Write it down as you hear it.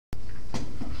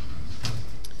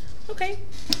Okay.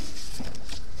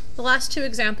 The last two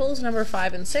examples, number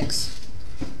 5 and 6.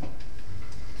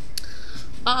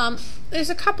 There's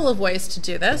a couple of ways to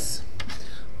do this.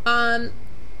 I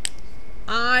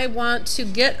want to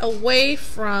get away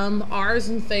from r's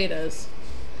and thetas,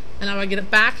 and I want to get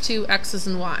it back to x's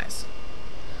and y's.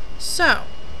 So,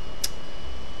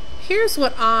 here's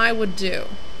what I would do.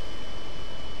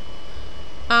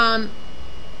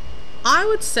 I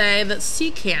would say that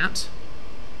secant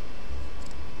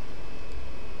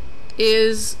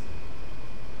is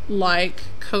like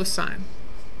cosine,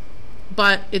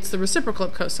 but it's the reciprocal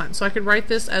of cosine. So I could write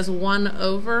this as 1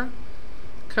 over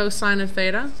cosine of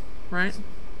theta, right?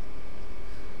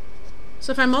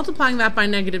 So if I'm multiplying that by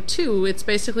 -2, it's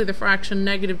basically the fraction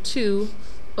 -2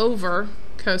 over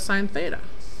cosine theta.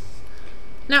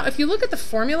 Now, if you look at the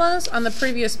formulas on the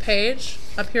previous page,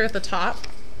 up here at the top,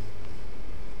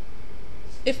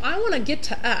 if I want to get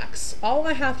to x, all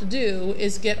I have to do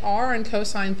is get r and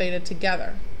cosine theta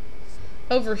together.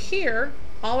 Over here,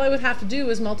 all I would have to do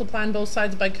is multiply on both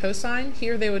sides by cosine.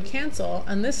 Here they would cancel,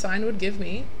 and this sign would give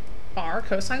me r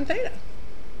cosine theta.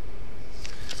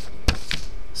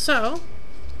 So,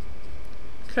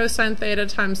 cosine theta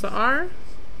times the r,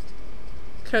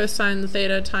 cosine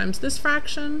theta times this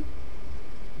fraction,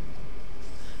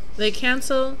 they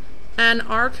cancel, and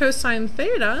r cosine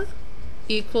theta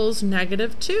equals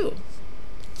 -2.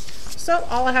 So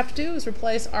all I have to do is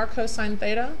replace r cosine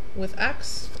theta with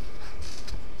x,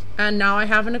 and now I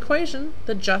have an equation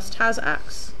that just has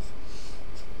x.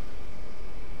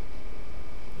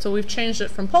 So we've changed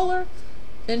it from polar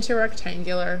into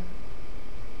rectangular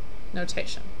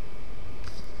notation.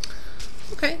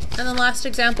 Okay, and the last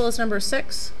example is number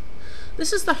 6.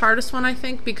 This is the hardest one, I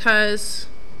think, because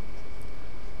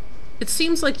it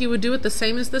seems like you would do it the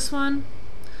same as this one,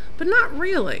 but not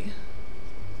really.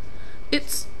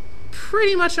 It's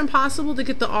pretty much impossible to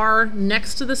get the r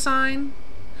next to the sign,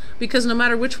 because no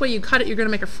matter which way you cut it, you're going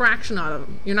to make a fraction out of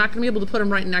them. You're not going to be able to put them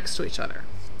right next to each other.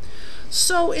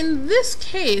 So in this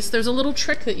case, there's a little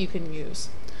trick that you can use.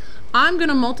 I'm going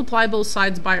to multiply both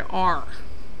sides by r.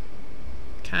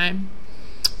 Okay?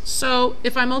 So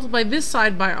if I multiply this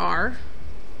side by r,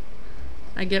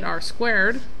 I get r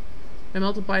squared. If I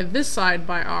multiply this side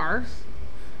by r,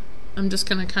 I'm just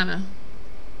going to kind of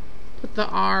put the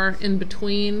r in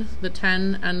between the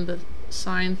 10 and the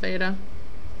sine theta.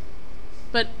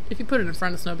 But if you put it in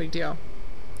front, it's no big deal.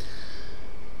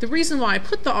 The reason why I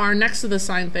put the r next to the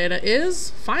sine theta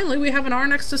is, finally, we have an r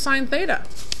next to sine theta.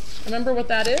 Remember what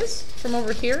that is from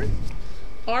over here?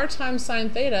 R times sine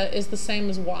theta is the same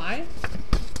as y.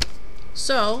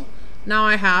 So now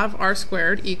I have r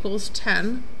squared equals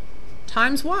 10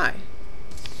 times y.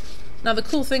 Now the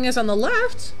cool thing is on the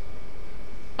left,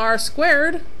 r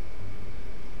squared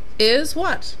is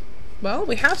what? Well,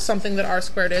 we have something that r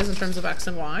squared is in terms of x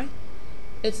and y.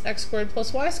 It's x squared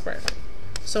plus y squared.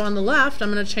 So on the left,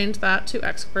 I'm going to change that to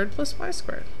x squared plus y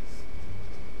squared.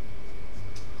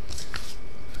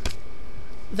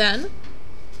 Then,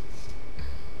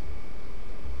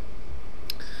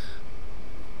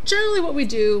 generally what we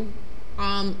do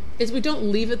is we don't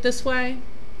leave it this way.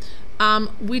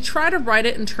 We try to write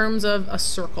it in terms of a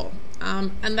circle,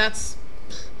 and that's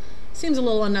seems a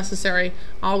little unnecessary.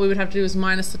 All we would have to do is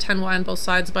minus the 10y on both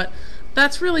sides, but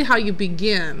that's really how you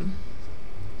begin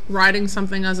writing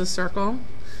something as a circle.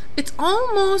 It's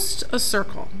almost a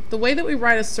circle. The way that we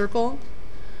write a circle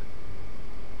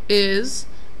is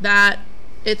that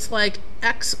it's like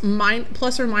x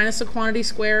plus or minus a quantity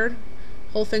squared,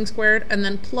 whole thing squared, and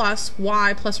then plus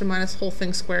y plus or minus whole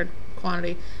thing squared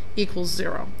quantity equals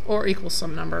 0, or equals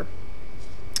some number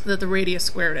that the radius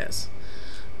squared is.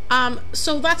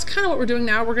 So that's kind of what we're doing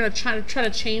now. We're going to try to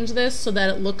change this so that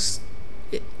it looks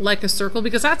like a circle,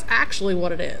 because that's actually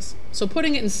what it is. So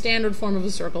putting it in standard form of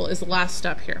a circle is the last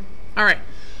step here. All right.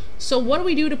 So what do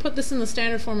we do to put this in the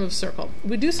standard form of a circle?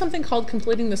 We do something called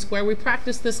completing the square. We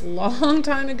practiced this a long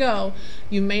time ago.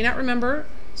 You may not remember,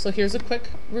 so here's a quick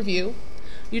review.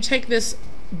 You take this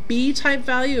b type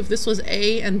value, if this was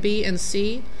a and b and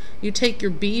c, you take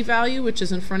your b value, which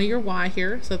is in front of your y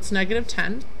here, so it's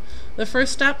 -10. The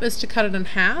first step is to cut it in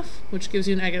half, which gives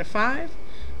you -5.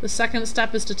 The second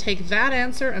step is to take that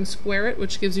answer and square it,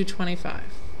 which gives you 25.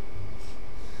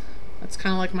 That's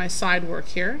kind of like my side work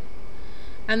here.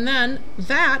 And then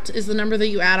that is the number that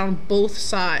you add on both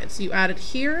sides. You add it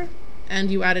here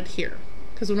and you add it here.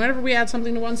 Because whenever we add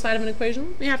something to one side of an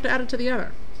equation, we have to add it to the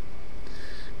other.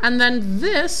 And then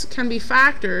this can be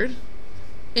factored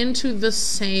into the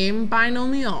same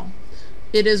binomial.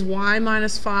 It is y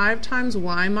minus 5 times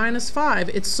y minus 5.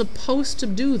 It's supposed to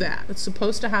do that. It's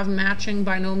supposed to have matching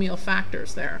binomial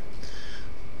factors there.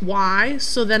 Why?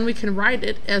 So then we can write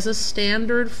it as a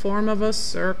standard form of a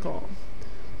circle.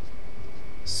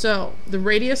 So the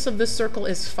radius of this circle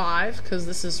is 5, because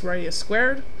this is radius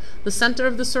squared. The center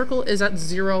of the circle is at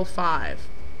 0, 5.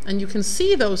 And you can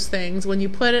see those things when you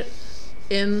put it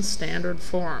in standard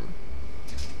form.